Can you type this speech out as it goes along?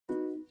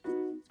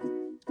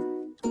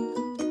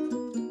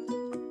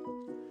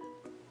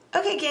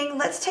Okay, gang,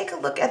 let's take a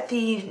look at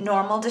the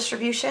normal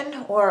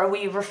distribution, or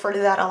we refer to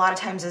that a lot of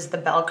times as the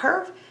bell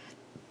curve.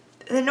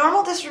 The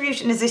normal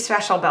distribution is a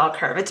special bell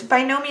curve. It's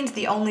by no means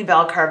the only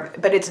bell curve,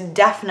 but it's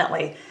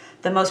definitely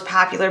the most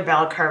popular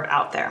bell curve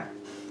out there.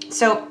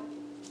 So,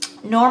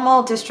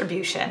 normal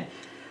distribution.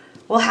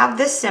 We'll have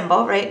this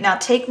symbol, right? Now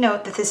take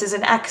note that this is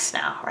an X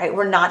now, right?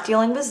 We're not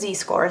dealing with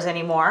z-scores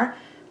anymore.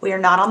 We are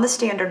not on the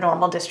standard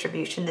normal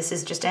distribution. This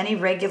is just any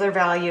regular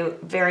value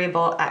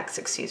variable X,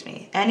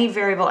 any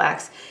variable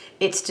X.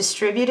 It's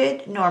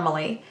distributed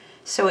normally,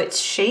 so its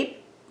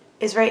shape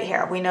is right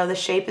here. We know the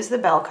shape is the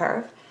bell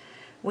curve.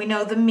 We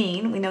know the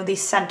mean, we know the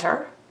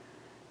center,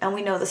 and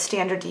we know the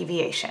standard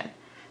deviation.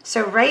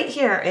 So right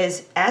here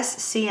is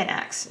S, C, and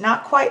X.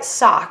 Not quite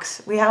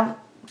SOX. We haven't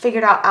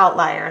figured out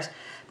outliers,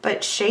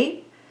 but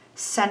shape,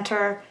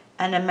 center,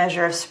 and a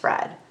measure of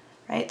spread,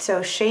 right?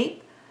 So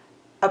shape,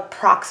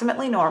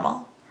 approximately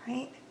normal,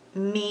 right?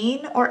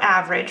 Mean or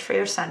average for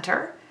your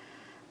center,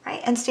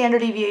 right? And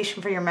standard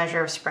deviation for your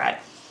measure of spread.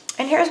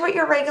 And here's what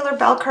your regular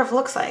bell curve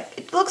looks like.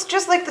 It looks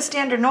just like the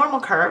standard normal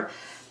curve,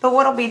 but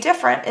what'll be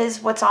different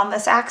is what's on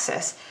this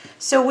axis.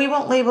 So we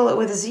won't label it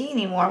with Z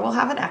anymore. We'll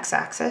have an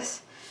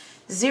x-axis.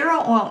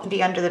 0 won't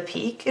be under the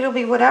peak. It'll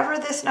be whatever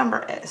this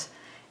number is.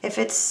 If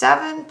it's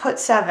 7, put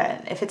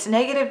 7. If it's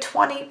negative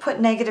 20, put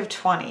negative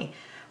 20.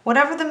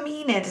 Whatever the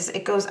mean is,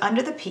 it goes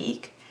under the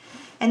peak.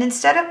 And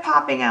instead of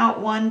popping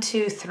out 1,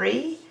 2,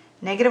 3,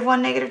 negative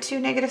 1, negative 2,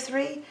 negative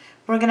 3,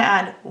 we're going to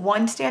add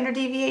 1 standard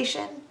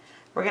deviation.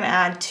 We're going to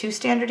add 2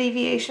 standard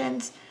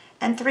deviations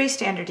and 3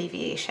 standard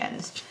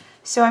deviations.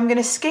 So I'm going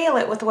to scale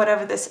it with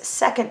whatever this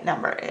second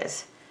number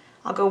is.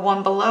 I'll go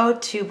 1 below,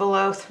 2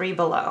 below, 3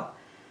 below.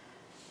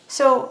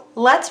 So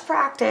let's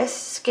practice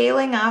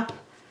scaling up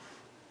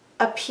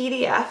a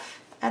PDF,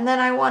 and then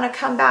I want to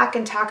come back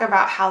and talk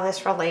about how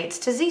this relates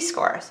to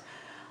z-scores.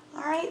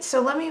 All right, so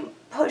let me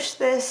push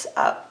this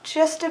up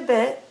just a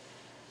bit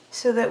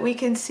so that we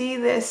can see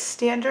this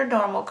standard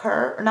normal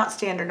curve, or not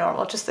standard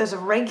normal, just there's a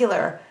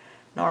regular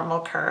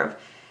normal curve.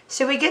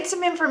 So we get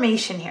some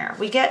information here.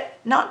 We get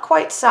not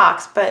quite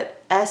SOX,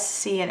 but S,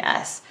 C, and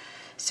S.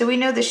 So we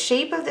know the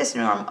shape of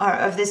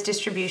this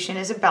distribution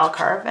is a bell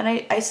curve, and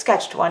I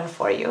sketched one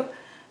for you. All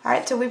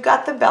right, so we've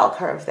got the bell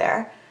curve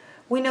there.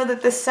 We know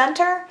that the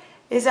center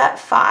is at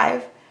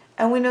 5,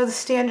 and we know the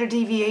standard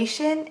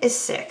deviation is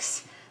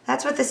 6.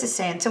 That's what this is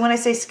saying. So when I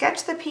say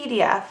sketch the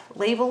PDF,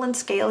 label and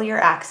scale your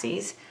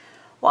axes,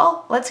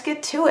 well, let's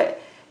get to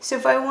it. So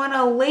if I want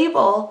to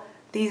label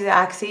these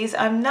axes,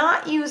 I'm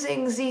not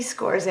using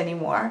z-scores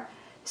anymore.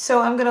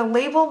 So I'm going to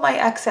label my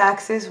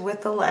x-axis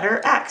with the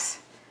letter X.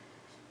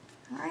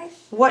 All right.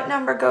 What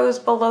number goes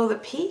below the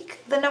peak?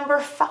 The number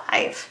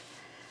 5.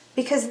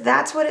 Because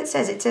that's what it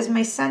says. It says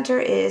my center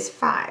is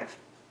 5.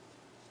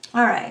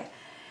 All right.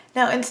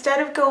 Now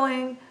instead of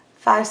going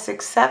 5,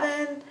 6,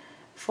 7,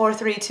 4,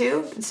 3,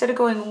 2, instead of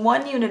going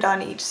 1 unit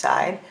on each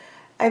side,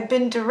 I've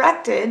been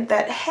directed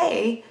that,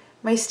 hey,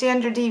 my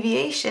standard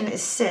deviation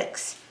is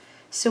 6.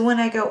 So when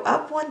I go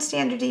up 1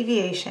 standard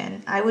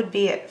deviation, I would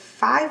be at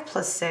 5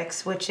 plus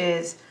 6, which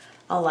is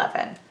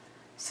 11.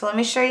 So let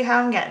me show you how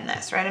I'm getting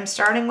this, right? I'm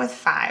starting with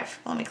 5.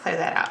 Let me clear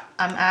that out.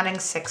 I'm adding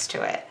 6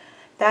 to it.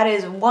 That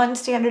is 1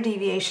 standard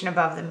deviation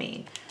above the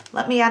mean.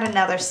 Let me add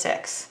another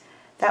 6.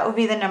 That would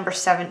be the number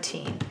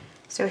 17.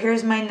 So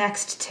here's my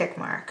next tick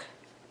mark.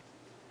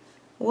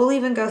 We'll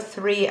even go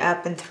 3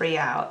 up and 3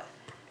 out.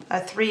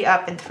 3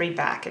 up and 3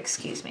 back,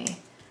 excuse me.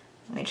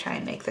 Let me try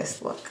and make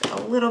this look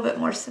a little bit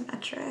more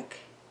symmetric.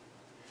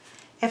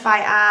 If I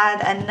add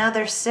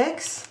another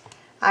 6,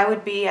 I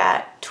would be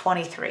at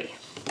 23.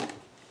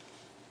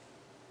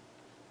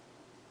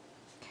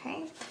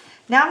 Okay,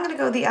 now I'm going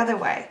to go the other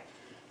way.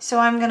 So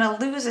I'm going to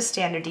lose a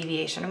standard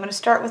deviation. I'm going to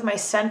start with my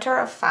center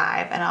of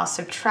 5, and I'll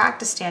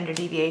subtract a standard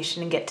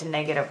deviation and get to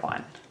negative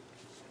 1.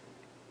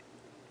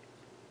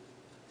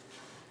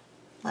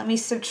 Let me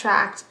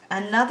subtract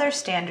another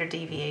standard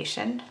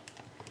deviation,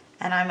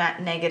 and I'm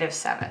at negative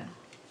 7.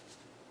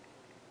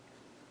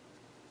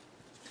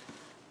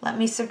 Let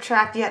me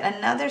subtract yet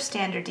another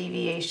standard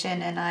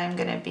deviation, and I'm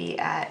going to be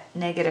at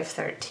negative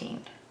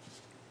 13.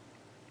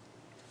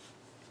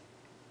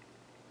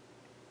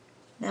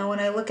 Now when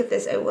I look at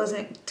this, it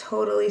wasn't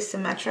totally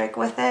symmetric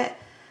with it.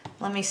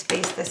 Let me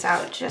space this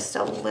out just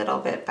a little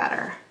bit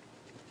better.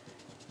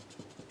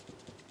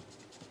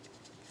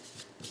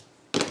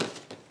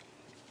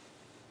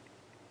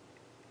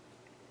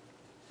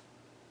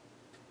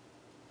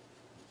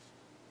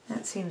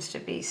 That seems to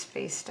be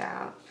spaced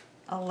out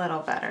a little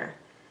better.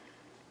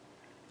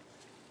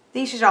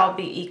 These should all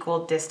be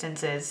equal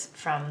distances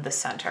from the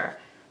center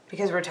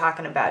because we're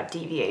talking about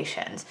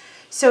deviations.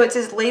 So it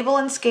says label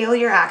and scale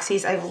your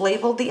axes. I've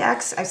labeled the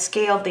X, I've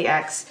scaled the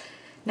X.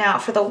 Now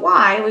for the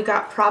Y, we've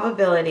got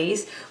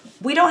probabilities.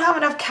 We don't have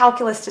enough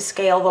calculus to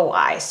scale the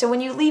Y. So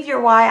when you leave your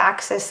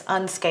Y-axis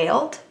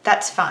unscaled,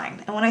 that's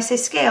fine. And when I say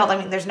scaled, I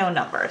mean there's no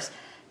numbers.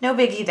 No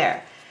biggie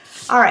there.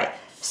 All right,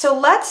 so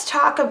let's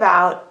talk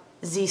about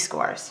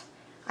z-scores.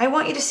 I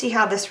want you to see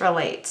how this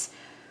relates.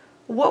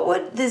 what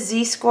would the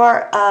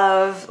z-score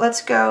of,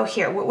 let's go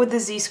here, what would the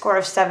z-score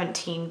of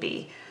 17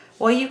 be?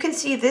 Well, you can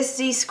see this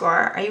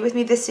z-score, are you with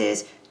me? This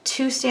is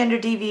 2 standard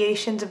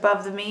deviations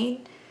above the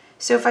mean.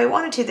 So if I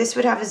wanted to, this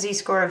would have a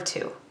z-score of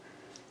 2,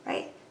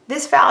 right?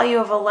 This value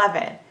of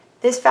 11,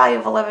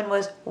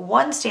 was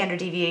 1 standard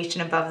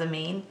deviation above the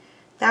mean.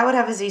 That would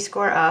have a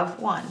z-score of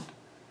 1.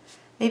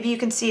 Maybe you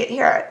can see it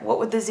here. What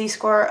would the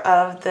z-score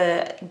of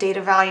the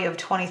data value of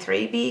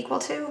 23 be equal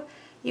to?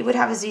 You would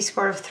have a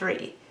z-score of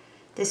 3.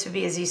 This would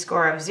be a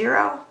z-score of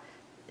 0.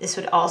 This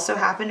would also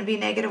happen to be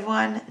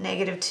 -1,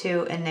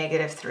 -2, and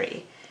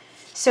 -3.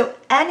 So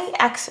any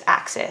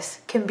x-axis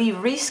can be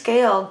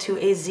rescaled to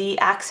a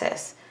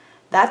z-axis.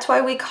 That's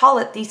why we call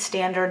it the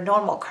standard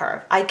normal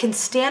curve. I can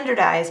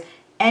standardize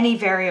any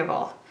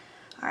variable,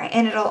 all right,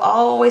 and it'll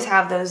always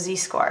have those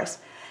z-scores.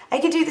 I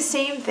could do the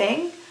same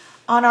thing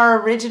on our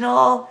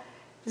original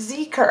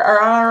z-curve,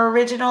 or on our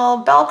original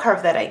bell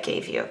curve that I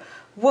gave you.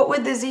 What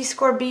would the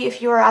z-score be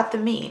if you were at the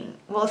mean?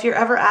 Well, if you're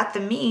ever at the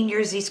mean,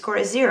 your z-score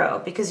is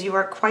 0 because you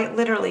are quite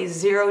literally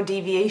 0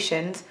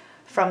 deviations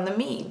from the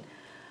mean.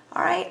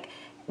 All right,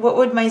 what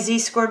would my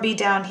z-score be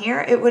down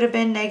here? It would have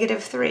been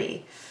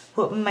 -3.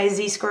 What would my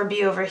z-score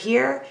be over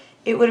here?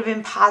 It would have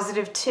been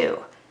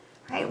 +2.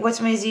 Right?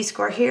 What's my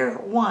z-score here?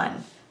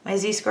 1. My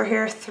z-score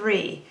here,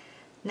 3.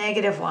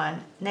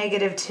 -1,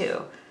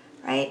 -2.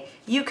 Right?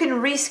 You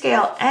can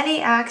rescale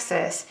any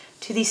axis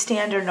to the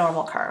standard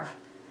normal curve.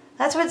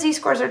 That's what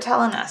z-scores are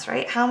telling us,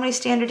 right? How many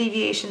standard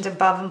deviations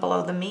above and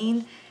below the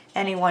mean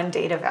any one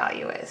data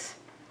value is.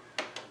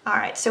 All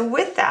right, so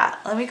with that,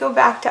 let me go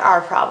back to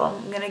our problem.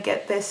 I'm going to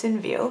get this in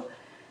view,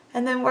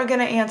 and then we're going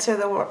to answer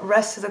the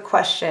rest of the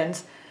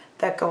questions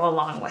that go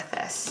along with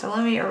this. So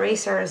let me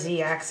erase our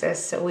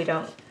z-axis so we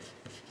don't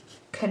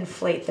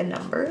conflate the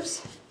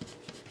numbers.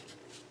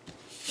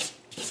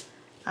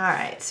 All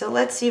right, so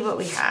let's see what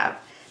we have.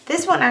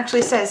 This one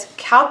actually says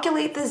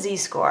calculate the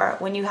z-score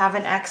when you have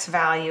an x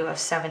value of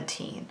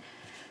 17.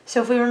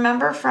 So if we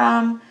remember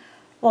from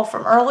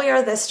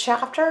earlier this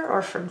chapter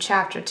or from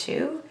chapter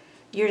 2,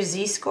 your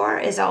z-score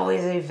is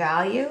always a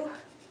value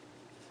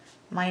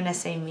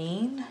minus a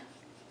mean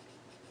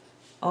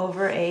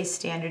over a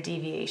standard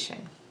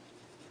deviation.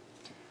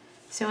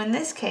 So in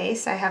this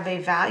case, I have a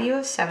value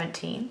of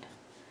 17,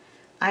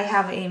 I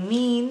have a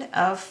mean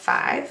of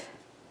 5,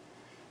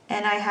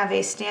 and I have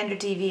a standard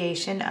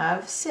deviation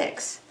of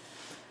 6.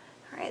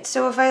 All right,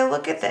 so if I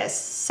look at this,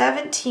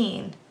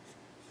 17,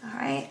 all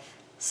right,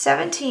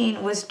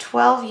 17 was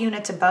 12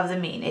 units above the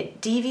mean. It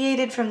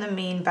deviated from the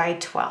mean by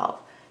 12.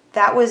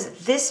 That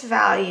was this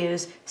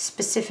value's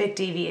specific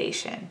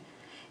deviation.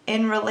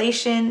 In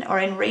relation or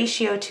in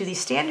ratio to the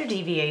standard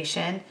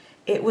deviation,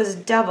 it was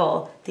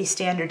double the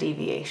standard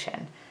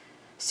deviation.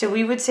 So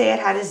we would say it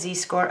had a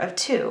z-score of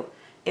 2.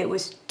 It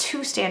was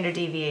 2 standard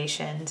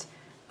deviations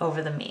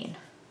over the mean.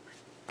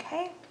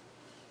 Okay?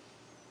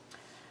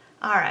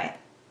 All right.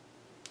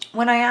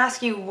 When I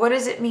ask you, what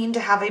does it mean to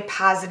have a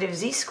positive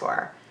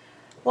z-score?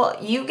 Well,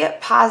 you get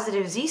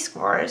positive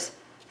z-scores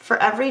for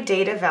every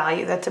data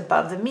value that's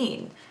above the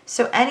mean.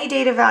 So any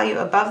data value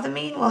above the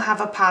mean will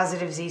have a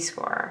positive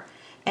z-score.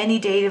 Any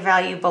data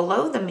value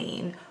below the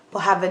mean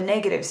will have a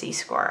negative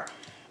z-score.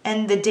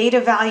 And the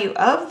data value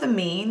of the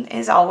mean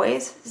is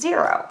always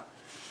 0.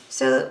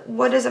 So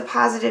what does a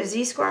positive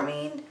z-score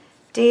mean?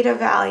 Data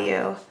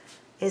value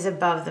is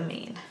above the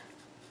mean.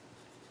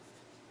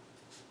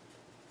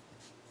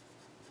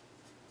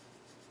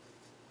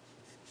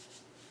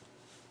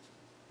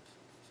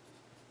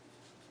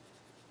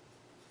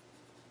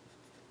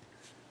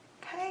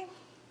 Okay.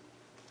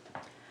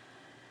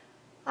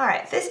 All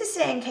right, this is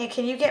saying, hey,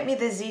 can you get me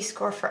the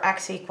z-score for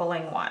x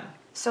equaling 1?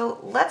 So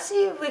let's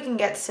see if we can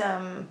get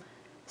some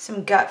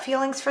gut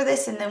feelings for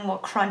this, and then we'll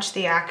crunch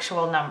the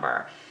actual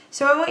number.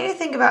 So I want you to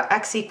think about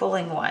x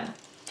equaling 1.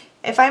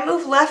 If I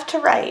move left to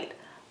right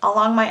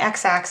along my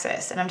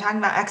x-axis, and I'm talking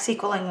about x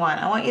equaling 1,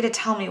 I want you to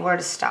tell me where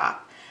to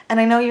stop. And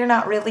I know you're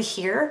not really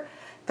here,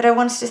 but I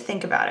want us to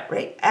think about it,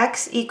 right?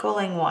 X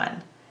equaling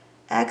 1,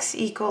 x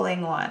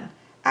equaling 1.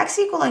 X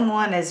equaling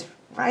 1 is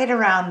right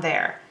around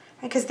there,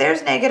 because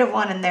there's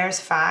 -1 and there's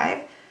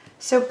 5.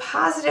 So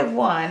positive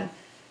 1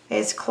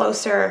 is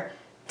closer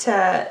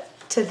to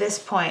this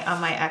point on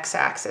my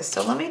x-axis.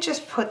 So let me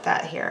just put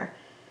that here.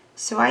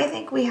 So I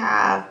think we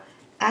have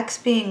x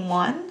being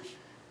 1.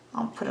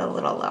 I'll put it a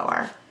little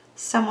lower,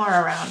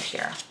 somewhere around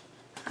here.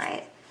 All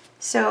right.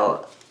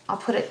 So I'll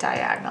put it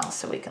diagonal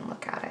so we can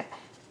look at it.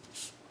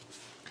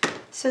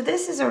 So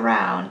this is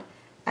around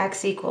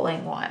x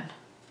equaling 1.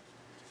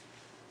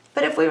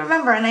 But if we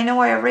remember, and I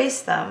know I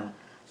erased them,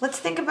 let's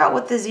think about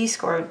what the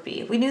z-score would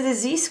be. We knew the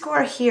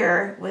z-score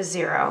here was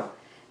 0.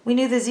 We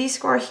knew the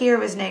z-score here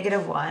was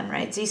 -1,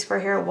 right? Z-score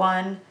here,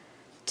 1,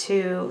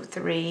 2,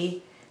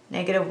 3,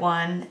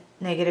 -1,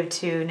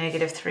 -2,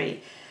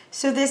 -3.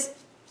 So this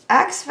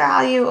x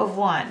value of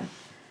 1,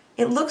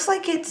 it looks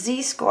like its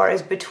z-score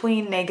is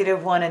between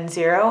 -1 and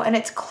 0, and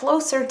it's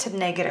closer to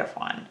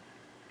 -1.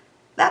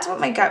 That's what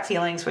my gut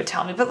feelings would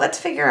tell me, but let's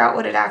figure out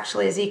what it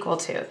actually is equal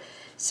to.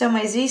 So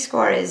my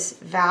z-score is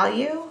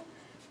value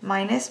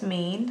minus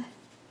mean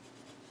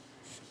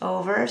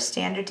over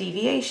standard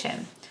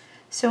deviation.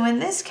 So in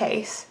this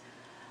case,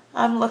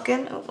 I'm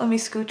looking, let me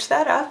scooch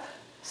that up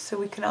so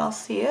we can all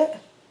see it.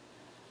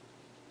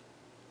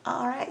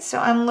 All right, so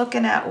I'm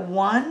looking at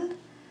 1,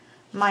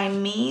 my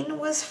mean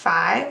was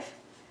 5,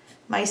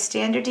 my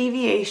standard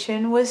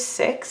deviation was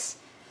 6.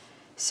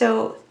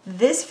 So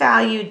this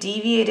value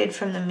deviated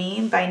from the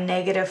mean by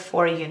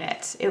 -4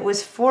 units. It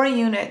was 4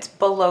 units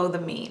below the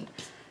mean.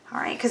 All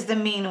right, because the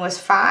mean was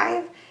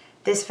 5,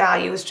 this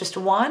value was just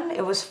 1.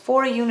 It was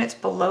 4 units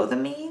below the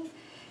mean.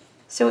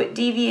 So it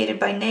deviated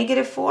by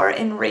 -4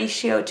 in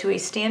ratio to a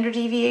standard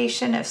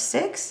deviation of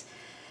 6.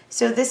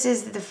 So this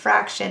is the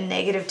fraction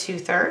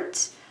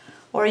 -2/3,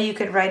 or you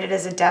could write it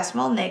as a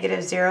decimal,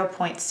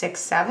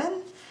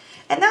 -0.67.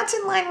 And that's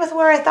in line with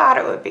where I thought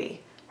it would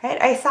be,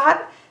 right? I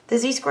thought the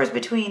z-score is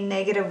between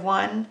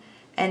 -1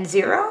 and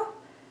 0,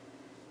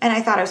 and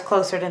I thought it was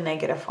closer to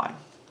 -1,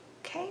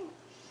 okay?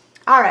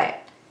 All right,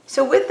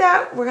 so with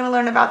that, we're gonna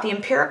learn about the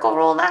empirical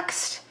rule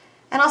next,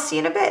 and I'll see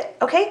you in a bit,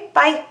 okay?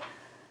 Bye.